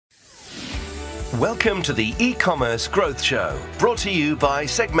Welcome to the E-Commerce Growth Show, brought to you by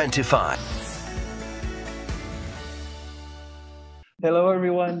Segmentify. Hello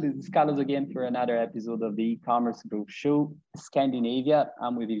everyone, this is Carlos again for another episode of the E-Commerce Growth Show Scandinavia.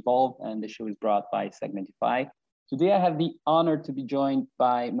 I'm with Evolve and the show is brought by Segmentify. Today I have the honor to be joined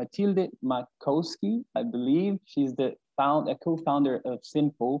by Mathilde Mackowski. I believe she's a co-founder of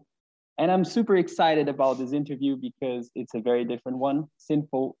Sinful. And I'm super excited about this interview because it's a very different one.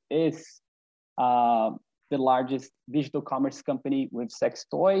 Sinful is the largest digital commerce company with sex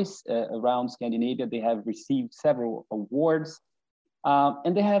toys around Scandinavia. They have received several awards.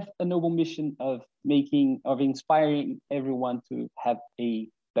 And they have a noble mission of inspiring everyone to have a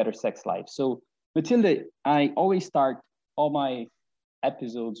better sex life. So Mathilde, I always start all my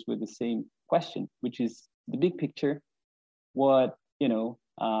episodes with the same question, which is the big picture. Tell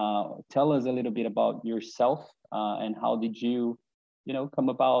us a little bit about yourself and how did you, come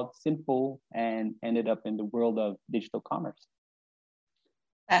about Sinful and ended up in the world of digital commerce?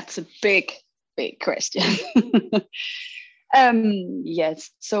 That's a big question.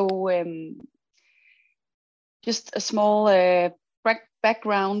 Yes. So just a small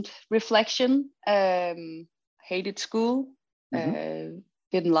background reflection. Hated school. Didn't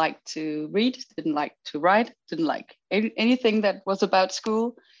like to read. Didn't like to write. Didn't like anything that was about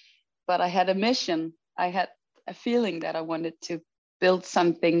school. But I had a mission. I had a feeling that I wanted to build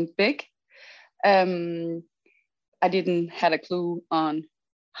something big. I didn't had a clue on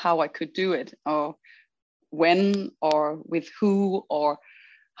how I could do it or when or with who or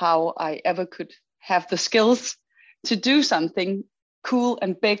how I ever could have the skills to do something cool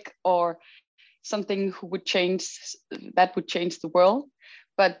and big or something would change the world.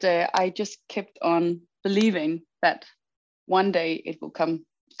 But I just kept on believing that one day it will come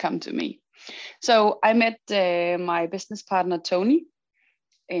to me. So I met my business partner, Tony,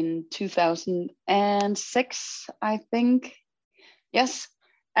 in 2006, I think. Yes.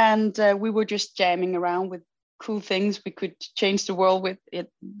 And we were just jamming around with cool things we could change the world with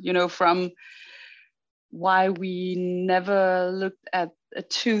it, from why we never looked at a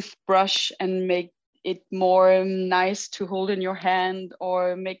toothbrush and make it more nice to hold in your hand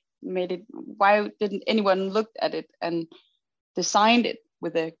or made it, why didn't anyone look at it and designed it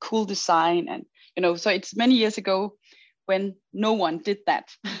with a cool design? And, so it's many years ago when no one did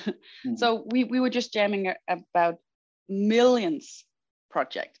that. Mm-hmm. So we were just jamming about millions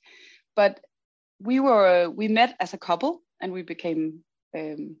project, but we met as a couple and we became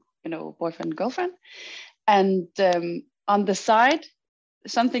boyfriend and girlfriend. And on the side,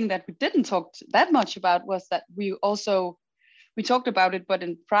 something that we didn't talk that much about was that we talked about it, but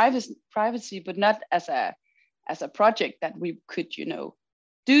in privacy, but not as a project that we could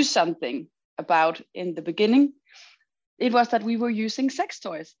do something about in the beginning. It was that we were using sex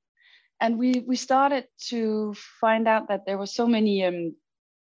toys, and we started to find out that there were so many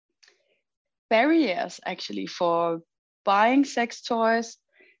barriers actually for buying sex toys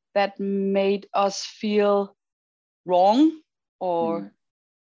that made us feel wrong or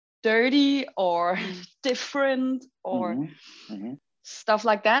dirty or different or stuff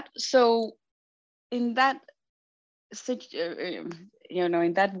like that. So in that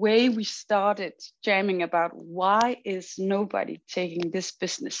in that way, we started jamming about why is nobody taking this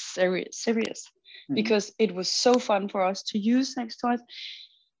business serious? Because it was so fun for us to use sex toys.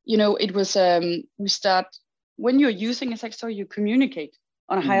 It was when you're using a sex toy, you communicate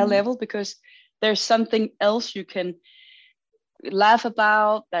on a higher level because there's something else you can laugh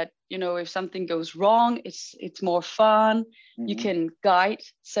about, that if something goes wrong, it's more fun. You can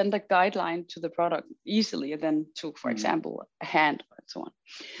send a guideline to the product easily than to, for example, a hand and so on.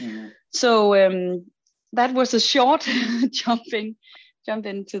 So that was a short jump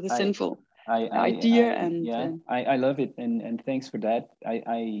into the Sinful idea. I love it, and thanks for that.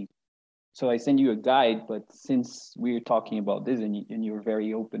 So I send you a guide, but since we're talking about this and you're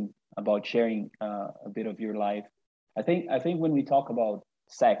very open about sharing a bit of your life, I think when we talk about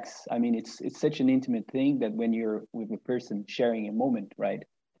sex, I mean, it's such an intimate thing that when you're with a person sharing a moment, right?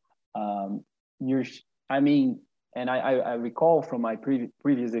 I recall from my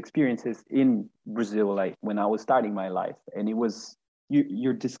previous experiences in Brazil, like when I was starting my life, and it was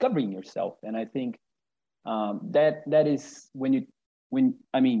you're discovering yourself, and I think that is when you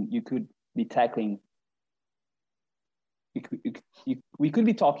could be tackling. We could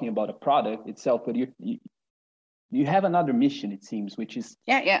be talking about a product itself, but you have another mission, it seems, which is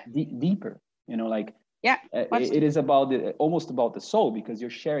deeper. It is almost about the soul, because you're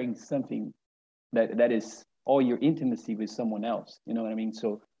sharing something that is all your intimacy with someone else. You know what I mean?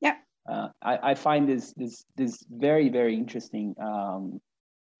 So I find this very, very interesting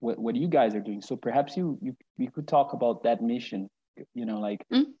what you guys are doing. So perhaps you could talk about that mission, like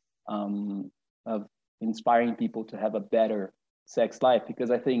of inspiring people to have a better sex life,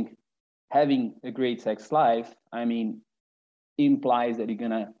 because I think having a great sex life, I mean, implies that you're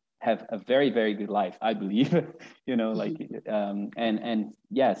gonna have a very, very good life, I believe. Like and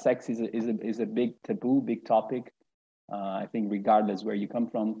yeah, sex is a big taboo, big topic. I think regardless where you come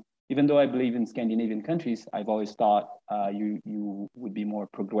from, even though I believe in Scandinavian countries, I've always thought you would be more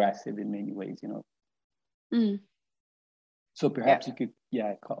progressive in many ways. So perhaps you could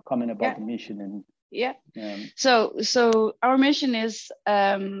comment about the mission and So our mission is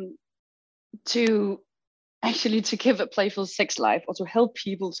to give a playful sex life, or to help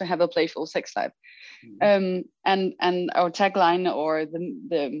people to have a playful sex life. And our tagline, or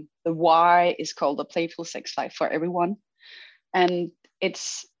the why, is called a playful sex life for everyone. And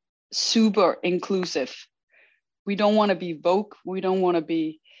it's super inclusive. We don't want to be woke. We don't want to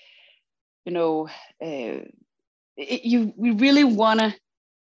be, we really want to,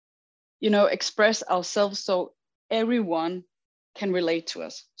 express ourselves so everyone can relate to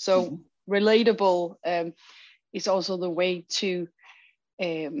us. So relatable is also the way to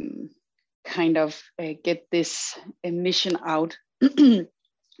get this mission out.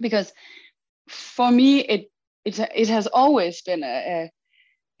 Because for me, it has always been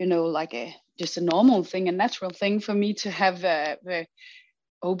just a normal thing, a natural thing for me to have a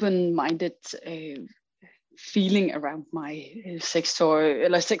open-minded feeling around my sex toy,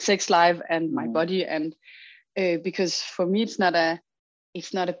 sex life, and my body. And because for me, it's not a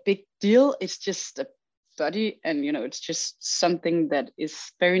big deal. It's just a body, and it's just something that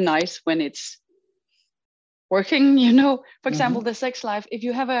is very nice when it's working. For example, the sex life. If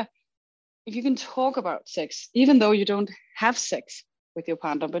you can talk about sex, even though you don't have sex with your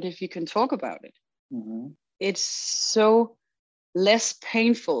partner, but if you can talk about it, it's so less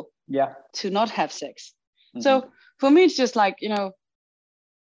painful to not have sex. So for me, it's just like,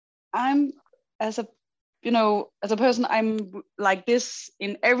 I'm as a person, I'm like this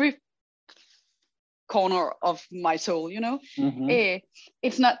in every corner of my soul.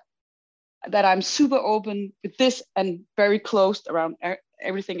 It's not that I'm super open with this and very closed around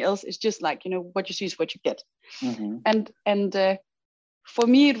everything else. It's just like, what you see is what you get. And for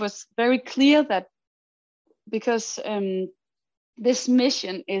me, it was very clear that because this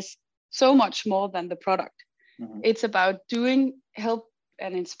mission is so much more than the product. It's about help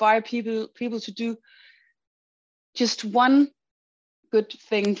and inspire people to do just one good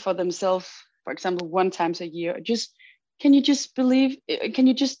thing for themselves. For example, 1 time a year. Can you just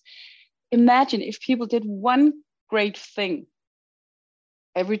imagine if people did one great thing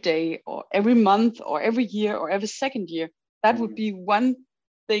every day, or every month, or every year, or every second year? That would be one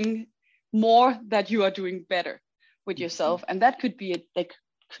thing more that you are doing better with yourself. And that could be they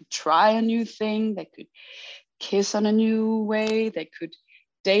could try a new thing, they could kiss on a new way, they could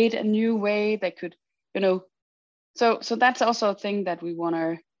date a new way, they could, so that's also a thing that we want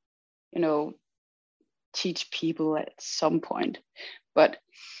to, teach people at some point. But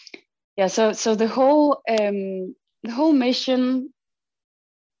yeah, so the whole mission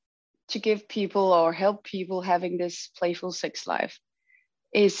to give people or help people having this playful sex life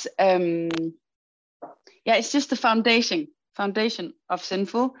is it's just the foundation of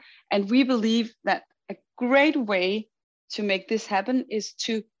Sinful. And we believe that a great way to make this happen is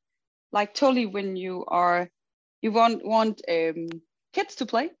to, like, totally, when you want kids to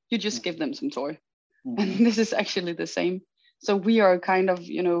play, you just give them some toy. And this is actually the same. So we are kind of,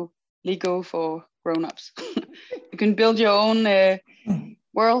 Lego for grown-ups. You can build your own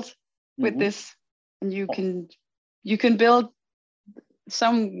world with this, and you can build.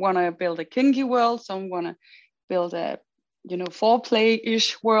 Some want to build a kinky world, some want to build a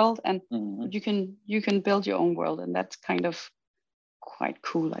foreplay-ish world, and you can build your own world, and that's kind of quite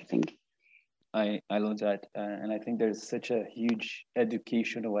cool, I think. I love that, and I think there's such a huge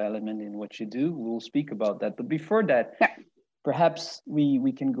educational element in what you do. We'll speak about that, but before that, perhaps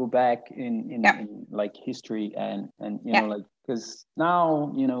we can go back in like history and like, because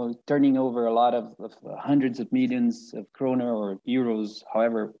now turning over a lot of hundreds of millions of kroner or euros,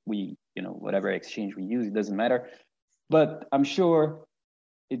 however we whatever exchange we use, it doesn't matter. But I'm sure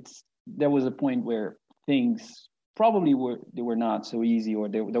there was a point where things probably were not so easy, or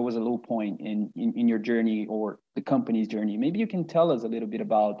there was a low point in your journey or the company's journey. Maybe you can tell us a little bit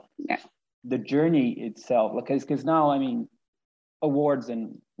about the journey itself, because now, I mean, awards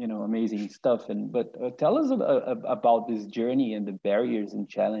and amazing stuff, but tell us about this journey and the barriers and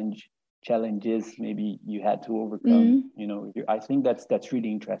challenges maybe you had to overcome. I think that's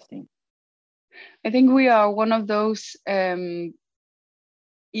really interesting. I think we are one of those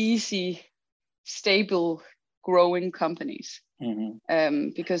easy, stable, growing companies.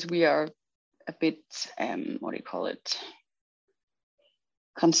 Because we are a bit, what do you call it?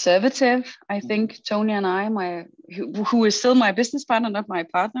 Conservative, I think. Tony and I, who is still my business partner, not my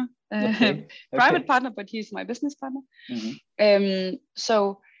partner, private partner, but he's my business partner.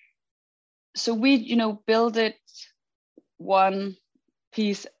 So we, you know, build it one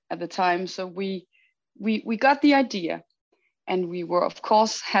piece at a time. So we got the idea, and we were, of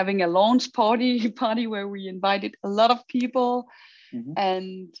course, having a launch party where we invited a lot of people,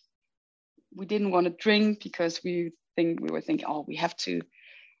 and we didn't want to drink because we were thinking, oh, we have to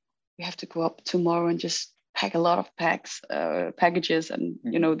go up tomorrow and just pack a lot of packages, and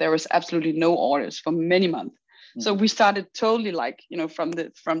you know, there was absolutely no orders for many months. So we started totally, like, you know, from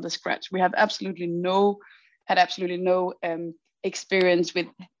the scratch. We had absolutely no experience with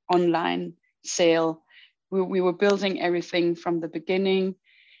online sale. We were building everything from the beginning.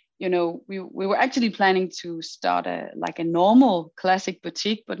 You know, we were actually planning to start a normal classic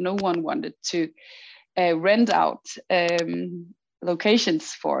boutique, but no one wanted to rent out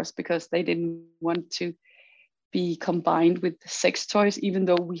locations for us because they didn't want to be combined with sex toys, even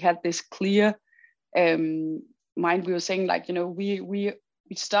though we had this clear mind. We were saying, like, you know, we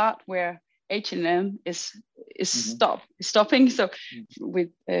start where H&M is stopping. So with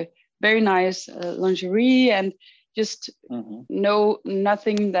very nice lingerie, and just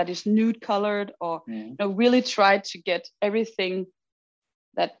nothing that is nude colored, or you know, really try to get everything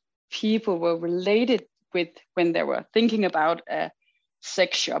that people were related with when they were thinking about a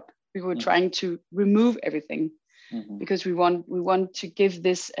sex shop. We were trying to remove everything because we want to give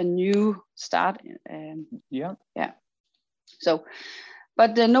this a new start. So,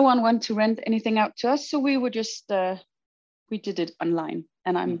 but no one wanted to rent anything out to us, so we were just we did it online,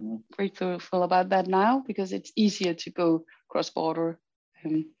 and I'm grateful about that now, because it's easier to go cross border.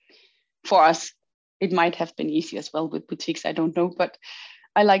 For us, it might have been easy as well with boutiques, I don't know, but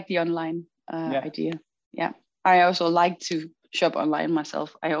I like the online idea. Yeah, I also like to shop online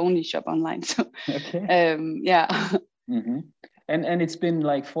myself. I only shop online, so And it's been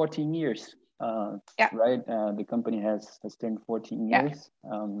like 14 years, right? The company has turned 14 years.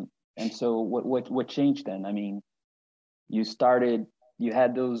 And so what changed then? I mean, you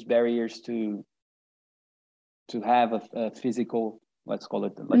had those barriers to have a physical, let's call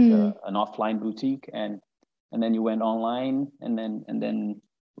it like an offline boutique, and then you went online, and then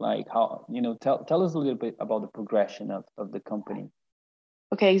like, how, you know, tell us a little bit about the progression of the company.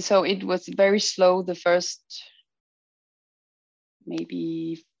 Okay, so it was very slow the first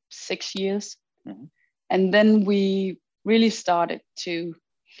maybe 6 years, and then we really started to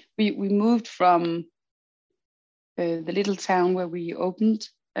we moved from the little town where we opened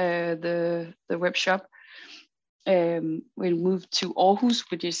the web shop. We moved to Aarhus,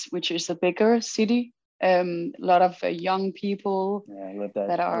 which is a bigger city. A lot of young people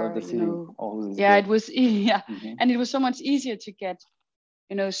that are, you know, it was and it was so much easier to get,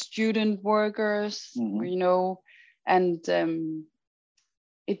 you know, student workers, you know, and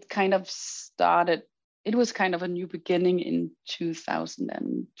it kind of started. It was kind of a new beginning in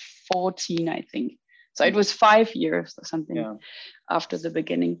 2014, I think. So it was 5 years or something after the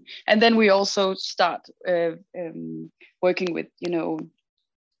beginning. And then we also start working with, you know,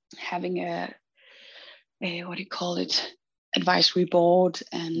 having a what do you call it, advisory board,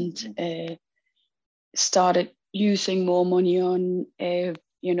 and started using more money on,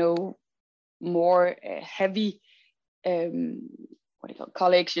 you know, more heavy, what do you call it,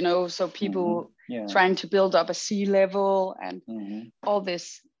 colleagues, you know, so people trying to build up a C-level and all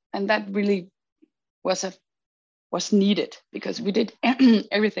this. And that really was needed, because we did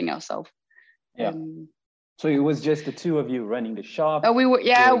everything ourselves. So it was just the two of you running the shop. We were,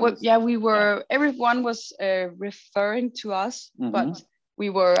 we were. Everyone was referring to us, but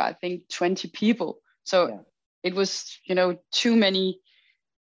we were, I think, 20 people. So it was, you know, too many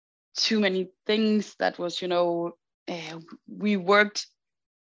things. That was, you know, we worked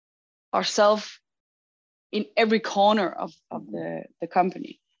ourselves in every corner of the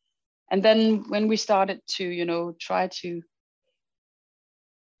company. And then when we started to, you know, try to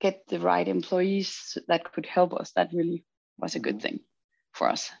get the right employees that could help us, that really was a good thing for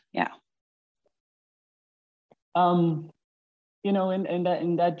us. You know,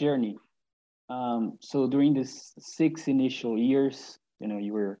 in that journey, so during this 6 initial years, you know,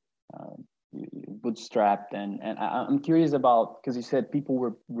 you were bootstrapped, and I'm curious about, because you said people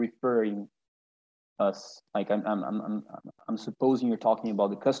were referring us, like I'm supposing you're talking about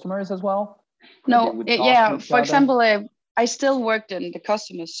the customers as well? No, for example, I still worked in the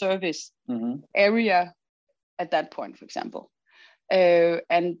customer service area at that point, for example.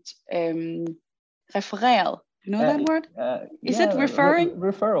 and referral. You know that word? Is it referring?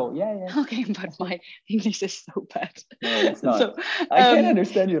 Referral, yeah. Okay, but my English is so bad. No, it's not. So, I can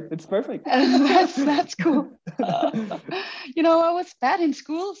understand you. It's perfect. That's cool. You know, I was bad in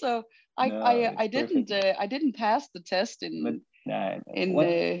school, so I didn't pass the test in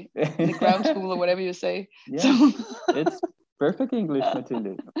the ground school or whatever you say. Yeah, so it's perfect English,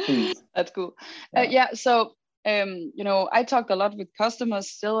 Mathilde. Please. That's cool. So you know, I talked a lot with customers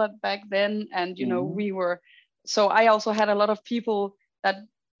still back then, and you know, so I also had a lot of people that,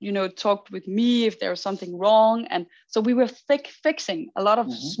 you know, talked with me if there was something wrong, and so we were fixing a lot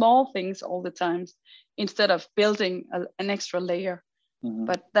of small things all the times instead of building an extra layer.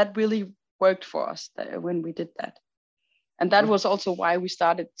 But that really worked for us when we did that, and that was also why we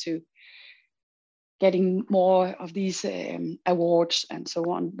started to getting more of these awards and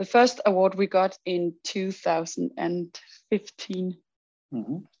so on. The first award we got in 2015.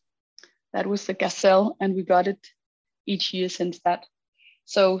 That was the Gazelle, and we got it each year since that.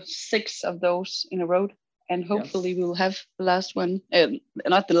 So 6 of those in a row, and hopefully we'll have the last one,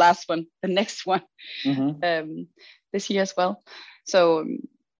 not the last one, the next one this year as well. So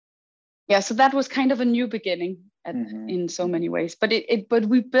so that was kind of a new beginning in so many ways. But but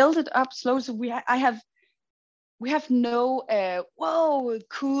we built it up slowly. So we have no whoa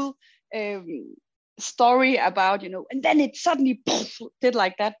cool story about, you know, and then it suddenly did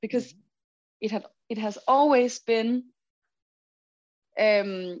like that, because it has always been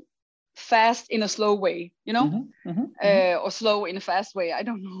fast in a slow way, you know, or slow in a fast way. I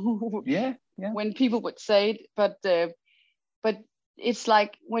don't know when people would say it, but it's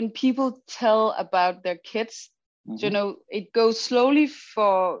like when people tell about their kids, you know, it goes slowly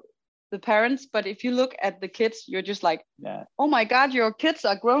for the parents, but if you look at the kids, you're just like, oh my God, your kids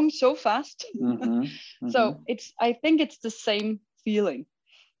are growing so fast. So I think it's the same feeling.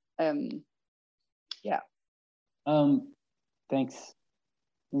 Thanks.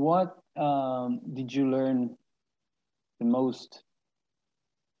 What did you learn the most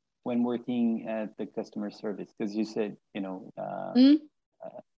when working at the customer service? Because you said, you know,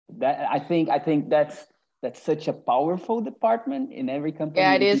 that I think that's such a powerful department in every company.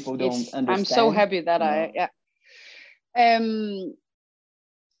 Yeah, it is. People don't understand. I'm so happy that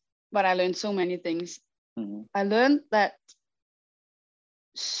but I learned so many things. I learned that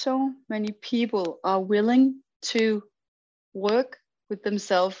so many people are willing to work with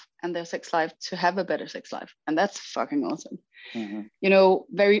themselves and their sex life to have a better sex life, and that's fucking awesome. You know,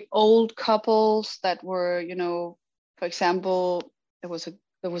 very old couples that were, you know, for example, there was a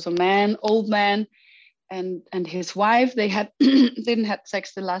old man and his wife, they had didn't have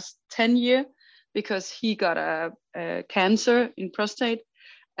sex the last 10 years because he got a cancer in prostate,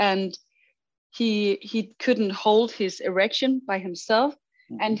 and he couldn't hold his erection by himself,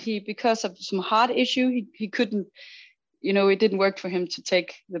 and because of some heart issue, he couldn't, you know, it didn't work for him to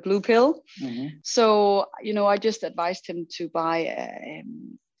take the blue pill. So, you know, I just advised him to buy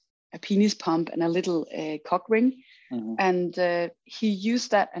a penis pump and a little cock ring. And he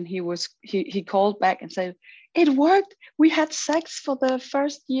used that, and he called back and said, it worked. We had sex for the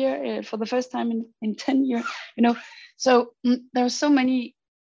first year, for the first time in 10 years, you know. So there are so many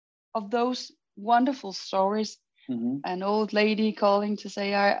of those wonderful stories. An old lady calling to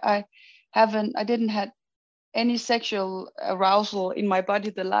say, I didn't have any sexual arousal in my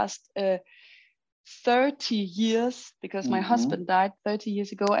body the last 30 years because my husband died 30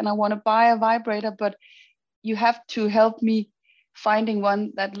 years ago, and I want to buy a vibrator, but you have to help me finding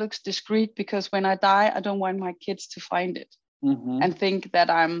one that looks discreet, because when I die, I don't want my kids to find it and think that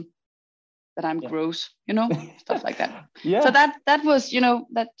I'm gross, you know, stuff like that. So that was, you know,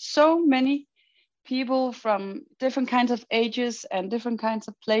 that so many people from different kinds of ages and different kinds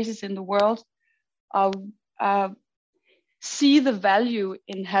of places in the world see the value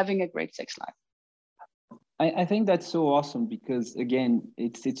in having a great sex life. I think that's so awesome, because again,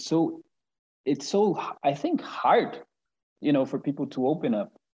 it's so I think hard, you know, for people to open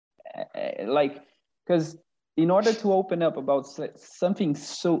up, like, because in order to open up about something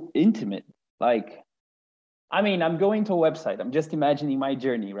so intimate, like, I mean, I'm going to a website, I'm just imagining my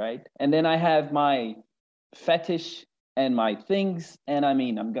journey, right? And then I have my fetish and my things, and I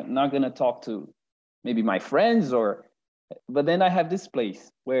mean, I'm not gonna talk to maybe my friends, but then I have this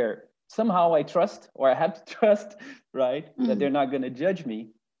place where somehow I trust, or I have to trust, right, that they're not gonna judge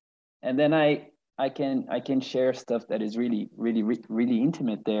me, and then I can share stuff that is really, really, really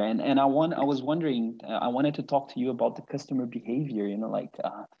intimate there. And I was wondering, I wanted to talk to you about the customer behavior, you know, like,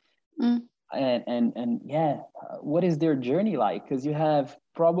 what is their journey like? Because you have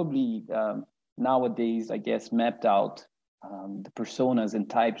probably nowadays, I guess, mapped out the personas and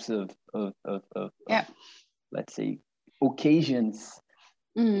types of let's say occasions,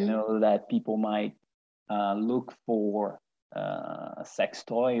 you know, that people might look for a sex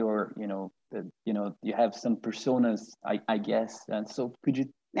toy, or you have some personas, I guess. And so could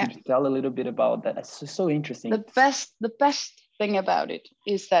you tell a little bit about that? It's so interesting. The best thing about it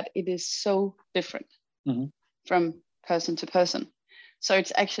is that it is so different from person to person. So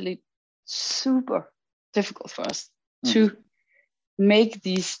it's actually super difficult for us to make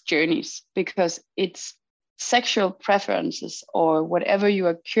these journeys, because it's sexual preferences or whatever you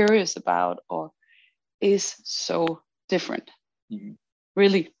are curious about or is so different,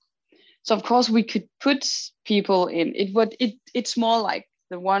 really. So of course we could put people in it, but it's more like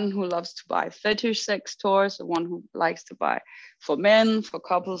the one who loves to buy fetish sex toys, the one who likes to buy for men, for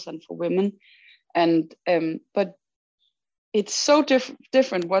couples, and for women. And but it's so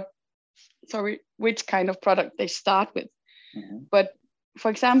different which kind of product they start with. But for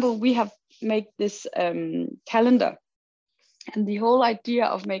example, we have made this calendar, and the whole idea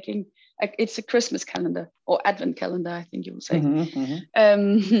of making it's a Christmas calendar, or advent calendar, I think you would say.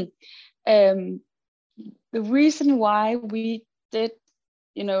 The reason why we did,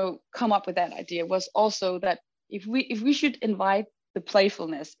 come up with that idea was also that if we should invite the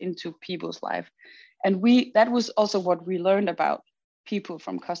playfulness into people's life, and that was also what we learned about people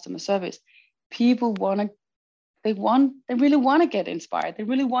from customer service. People they really want to get inspired. They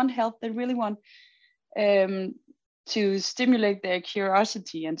really want help. They really want to stimulate their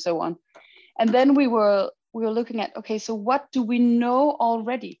curiosity and so on. And then we were looking at, okay, so what do we know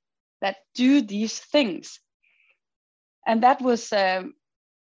already that do these things? And that was,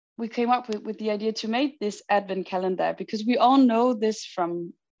 we came up with the idea to make this advent calendar, because we all know this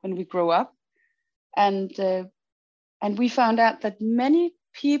from when we grow up. And we found out that many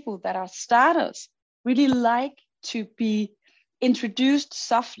people that are starters really like to be introduced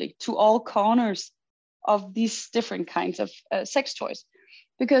softly to all corners of these different kinds of sex toys,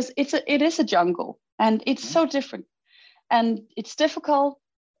 because it is a jungle, and it's so different, and it's difficult,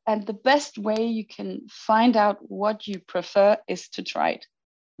 and the best way you can find out what you prefer is to try it.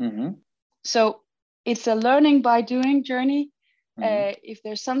 So it's a learning by doing journey. If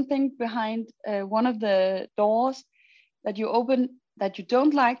there's something behind one of the doors that you open that you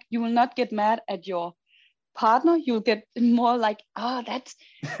don't like, you will not get mad at your partner. You'll get more like, that's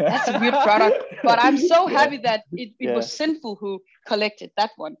a weird product, but I'm so happy that it was Sinful who collected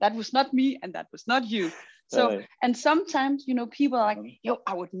that one. That was not me, and that was not you. So and sometimes people are like,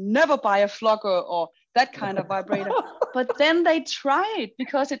 I would never buy a flogger or that kind of vibrator, but then they try it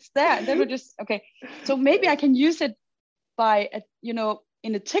because it's there, and then we're just, okay, so maybe I can use it by in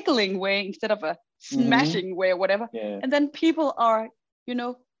a tickling way instead of a smashing way or whatever. And then people are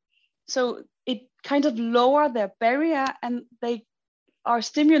so it kind of lower their barrier, and they are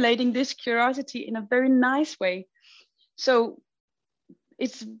stimulating this curiosity in a very nice way. So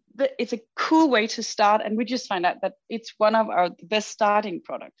it's a cool way to start, and we just find out that it's one of the best starting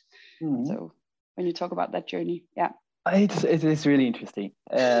products. So when you talk about that journey, it is really interesting.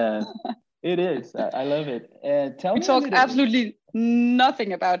 It is. I love it. Tell me. We talk absolutely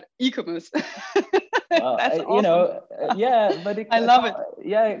nothing about e-commerce. That's awesome. But I love it.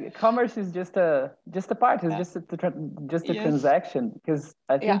 Commerce is just a part. It's just a transaction, because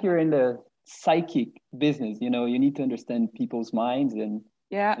I think you're in the psychic business. You need to understand people's minds and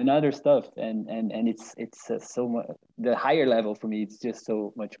other stuff, and it's so much, the higher level for me. It's just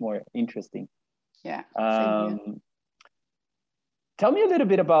so much more interesting. Tell me a little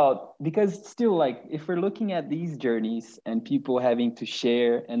bit about, because still, like, if we're looking at these journeys and people having to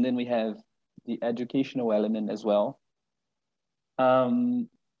share, and then we have the educational element as well.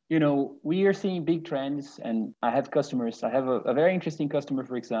 We are seeing big trends, and I have customers. I have a very interesting customer,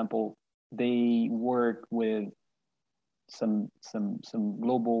 for example. They work with some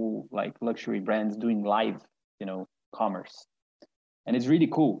global, like, luxury brands doing live, commerce, and it's really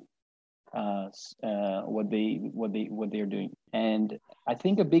cool. What they're doing, and I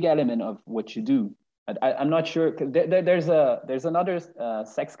think a big element of what you do, I'm not sure, there's another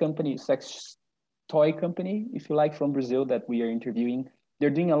sex toy company, if you like, from Brazil that we are interviewing. They're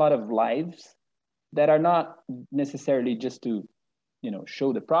doing a lot of lives that are not necessarily just to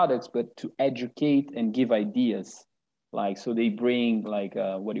show the products, but to educate and give ideas. Like, so they bring, like,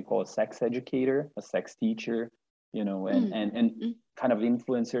 what do you call a sex educator, a sex teacher, and kind of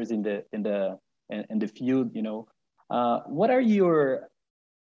influencers in the field. What are your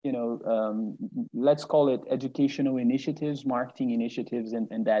let's call it educational initiatives, marketing initiatives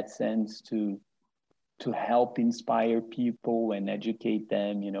in that sense, to help inspire people and educate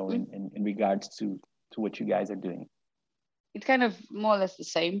them, in regards to what you guys are doing? it's kind of more or less the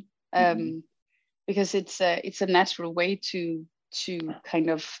same, because it's a natural way to kind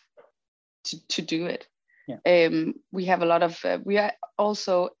of to do it. We have a lot of we are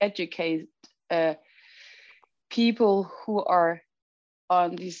also educate people who are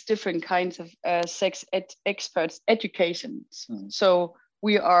on these different kinds of sex experts educations. So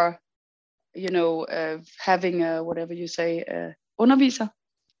we are, having a, whatever you say, underviser.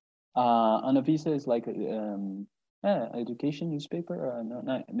 Underviser is like education newspaper.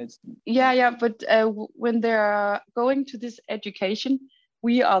 No, it's but when they're going to this education,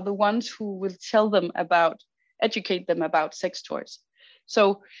 we are the ones who will educate them about sex toys.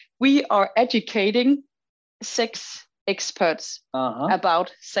 So we are educating sex experts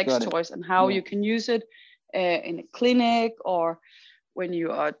about sex toys and how you can use it in a clinic, or when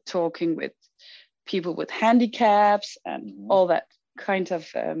you are talking with people with handicaps and all that kind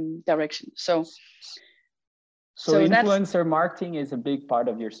of direction. So influencer marketing is a big part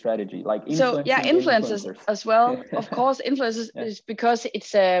of your strategy, like influencers as well. Of course, influencers is because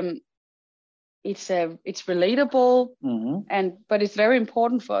it's relatable, but it's very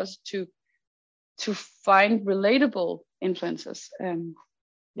important for us to find relatable influencers.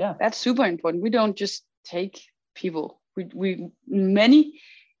 That's super important. We don't just take people. We many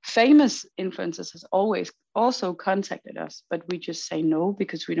famous influencers has always also contacted us, but we just say no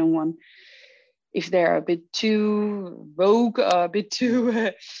because we don't want, if they're a bit too rogue or a bit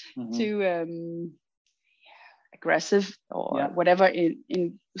too aggressive or whatever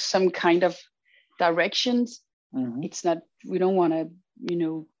in some kind of directions. It's not, we don't want to,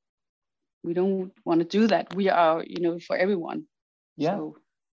 we don't want to do that. We are, for everyone. So.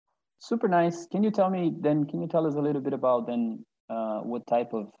 Super nice. Can you tell us a little bit about then what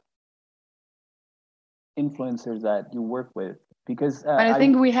type of influencers that you work with? Because I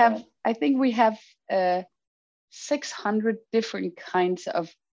think we have 600 different kinds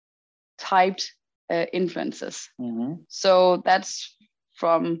of typed influencers. So that's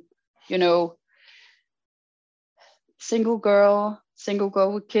from, single girl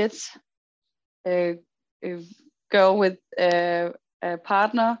with kids, a girl with a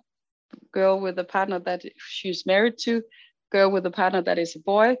partner, girl with a partner that she's married to, girl with a partner that is a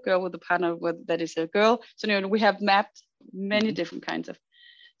boy, girl with a partner that is a girl. So we have mapped many different kinds of.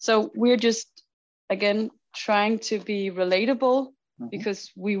 So we're just, again, trying to be relatable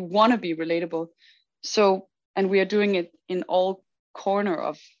because we want to be relatable. So, and we are doing it in all corner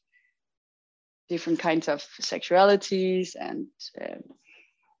of different kinds of sexualities and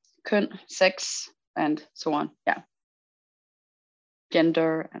sex and so on.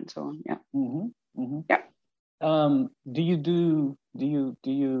 Gender and so on. Do you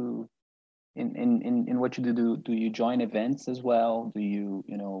in what you do you join events as well? Do you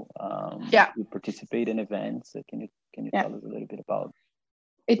you participate in events? Can you tell us a little bit about?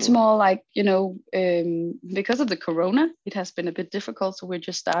 It's more like, because of the corona, it has been a bit difficult, so we're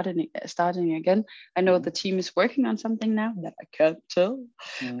just starting again. I know the team is working on something now that I can't tell,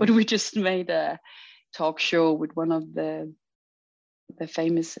 but we just made a talk show with one of the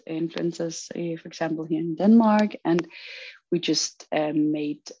famous influencers, for example, here in Denmark, and we just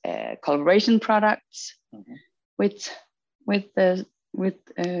made collaboration products with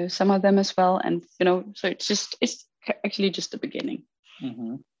some of them as well, and so it's actually just the beginning.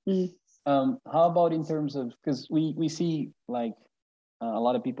 How about in terms of, because we see like a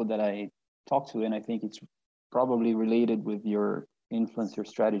lot of people that I talk to, and I think it's probably related with your influencer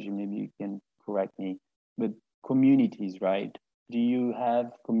strategy, maybe you can correct me, but communities, right? Do you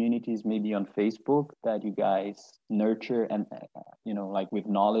have communities maybe on Facebook that you guys nurture and like with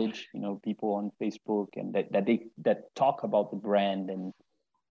knowledge, people on Facebook and that talk about the brand and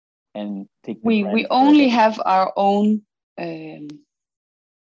take the brand we only have our own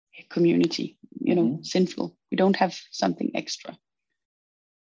community, Sinful. We don't have something extra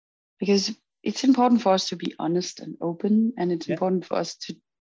because it's important for us to be honest and open, and it's important for us to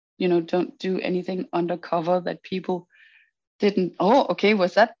don't do anything undercover that people didn't,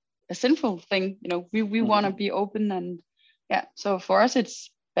 was that a sinful thing? We want to be open, and so for us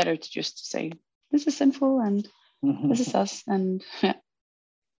it's better to just say this is sinful and this is us. And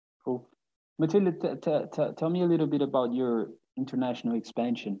Cool. Mathilde, tell me a little bit about your international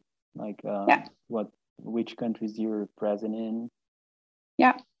expansion, like which countries you're present in.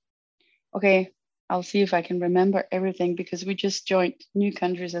 Okay, I'll see if I can remember everything because we just joined new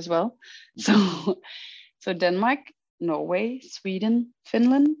countries as well. So Denmark, Norway, Sweden,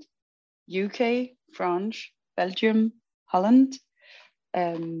 Finland, UK, France, Belgium, Holland,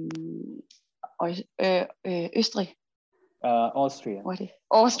 Østrig. Austria.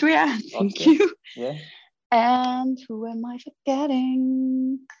 Austria, thank you. And who am I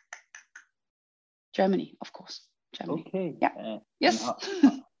forgetting? Germany, of course. Germany. Okay. Yeah. Yes.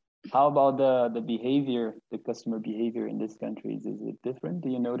 How about the behavior, the customer behavior in these countries? Is it different? Do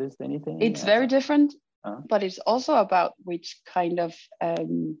you notice anything? It's very different, but it's also about which kind of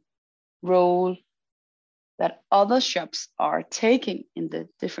role that other shops are taking in the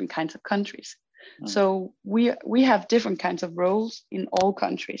different kinds of countries. So we have different kinds of roles in all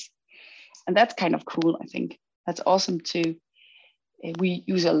countries, and that's kind of cool. I think that's awesome too. We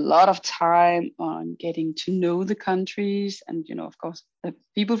use a lot of time on getting to know the countries, and of course, the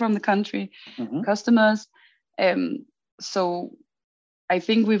people from the country, customers. So I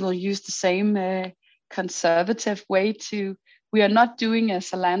think we will use the same conservative way to. We are not doing a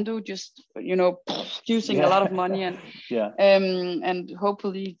Zalando, just using a lot of money and and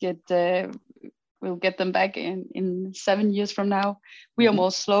hopefully we'll get them back in 7 years from now. We are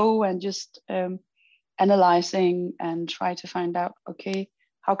more slow and just analyzing and try to find out, okay,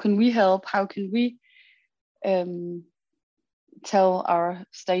 how can we help? How can we tell our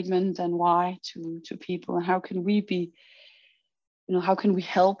statement and why to people? And how can we be, how can we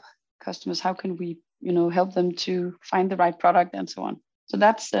help customers? How can we, help them to find the right product and so on? So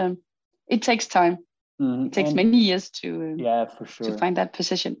that's, it takes time. It takes many years to for sure, to find that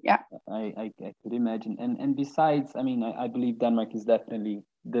position. Yeah, I could imagine. And besides, I mean, I believe Denmark is definitely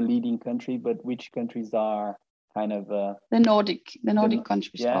the leading country, but which countries are kind of the Nordic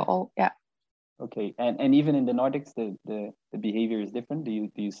countries are all Okay, and even in the Nordics, the behavior is different. Do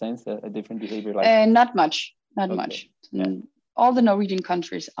you sense a different behavior? Like not much. All the Norwegian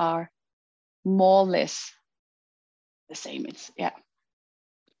countries are more or less the same. It's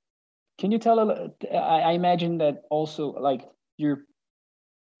Can you tell I imagine that also, like, you're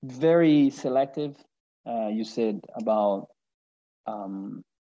very selective. You said about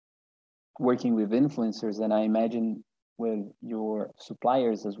working with influencers, and I imagine with your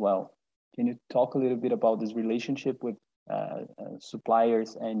suppliers as well. Can you talk a little bit about this relationship with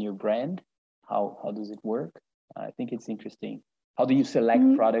suppliers and your brand? How does it work? I think it's interesting. How do you select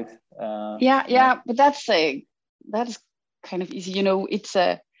products? But that's kind of easy.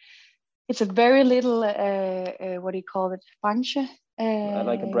 It's a very little what do you call it? Branch.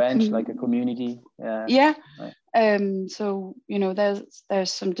 Like a branch, like a community. So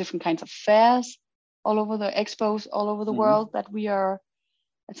there's some different kinds of fairs all over the expos all over the world that we are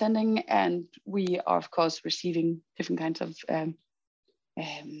attending, and we are of course receiving different kinds of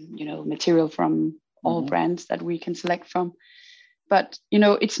material from all brands that we can select from. But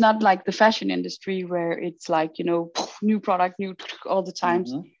it's not like the fashion industry where it's like new product, new all the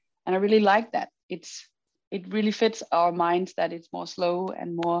times. And I really like that. It really fits our minds that it's more slow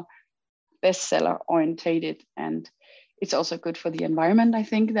and more bestseller orientated, and it's also good for the environment. I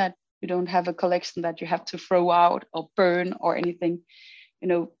think that you don't have a collection that you have to throw out or burn or anything.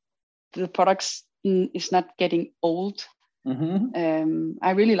 The products is not getting old.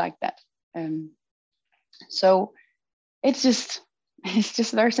 I really like that. So it's just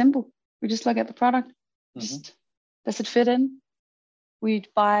very simple. We just look at the product. Just does it fit in? We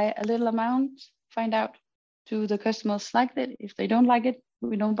buy a little amount, find out, do the customers like it? If they don't like it,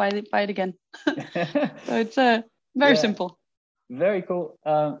 we don't buy it again. So it's very simple. Very cool.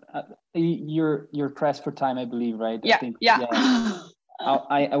 You're pressed for time, I believe, right? Yeah. I think,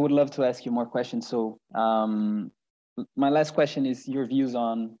 I would love to ask you more questions. So my last question is your views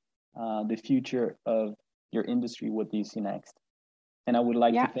on the future of your industry. What do you see next? And I would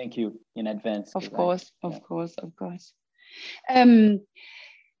like to thank you in advance. Of course.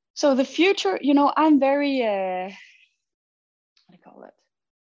 So the future, I'm very, what do you call it?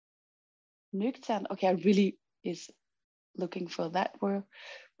 Nüchtern. Okay, I really is looking for that word,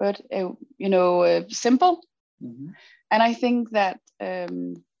 but simple. And I think that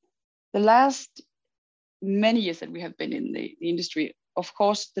the last many years that we have been in the industry, of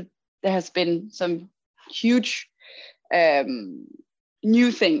course, there has been some huge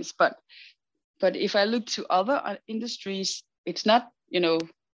new things, but if I look to other industries, it's not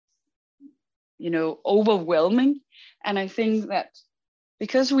overwhelming. And I think that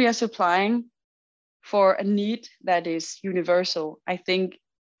because we are supplying for a need that is universal, I think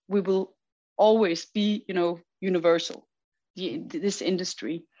we will always be universal, this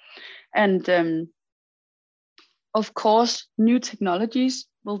industry. And of course new technologies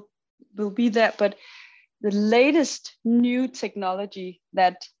will be there, but the latest new technology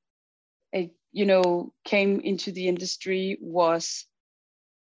that came into the industry was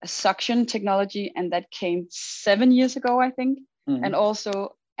a suction technology, and that came 7 years ago, I think. And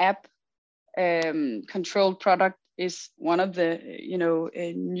also app controlled product is one of the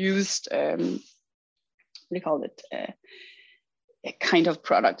newest what do you call it, kind of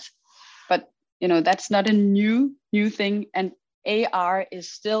products. But that's not a new thing, and AR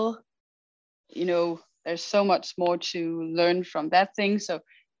is still, there's so much more to learn from that thing. So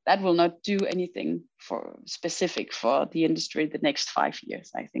that will not do anything for specific for the industry the next 5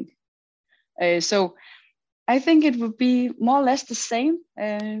 years, I think. So I think it would be more or less the same,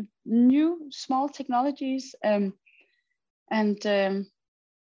 new small technologies,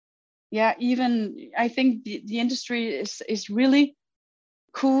 even I think the industry is really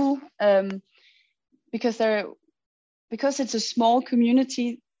cool, because it's a small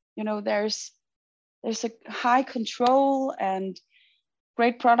community. There's a high control and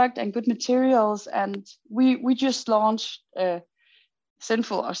great product and good materials, and we just launched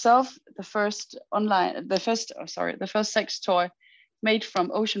Sinful ourselves, the first sex toy made from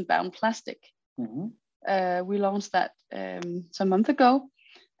ocean-bound plastic. Mm-hmm. We launched that some month ago,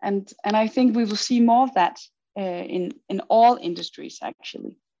 and I think we will see more of that in all industries,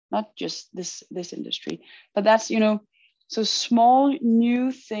 actually, not just this industry. But that's so small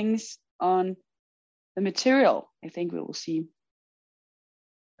new things on the material. I think we will see.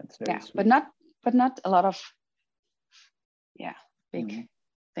 That's very sweet. but not a lot of big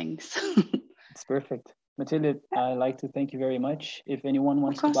things. It's perfect. Mathilde, I'd like to thank you very much. If anyone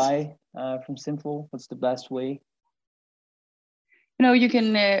wants to buy from Sinful, what's the best way? You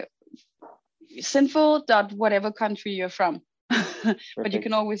can Sinful whatever country you're from, but you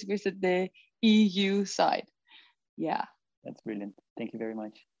can always visit the EU side. Yeah, that's brilliant. Thank you very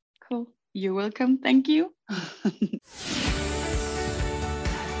much. Cool. You're welcome. Thank you.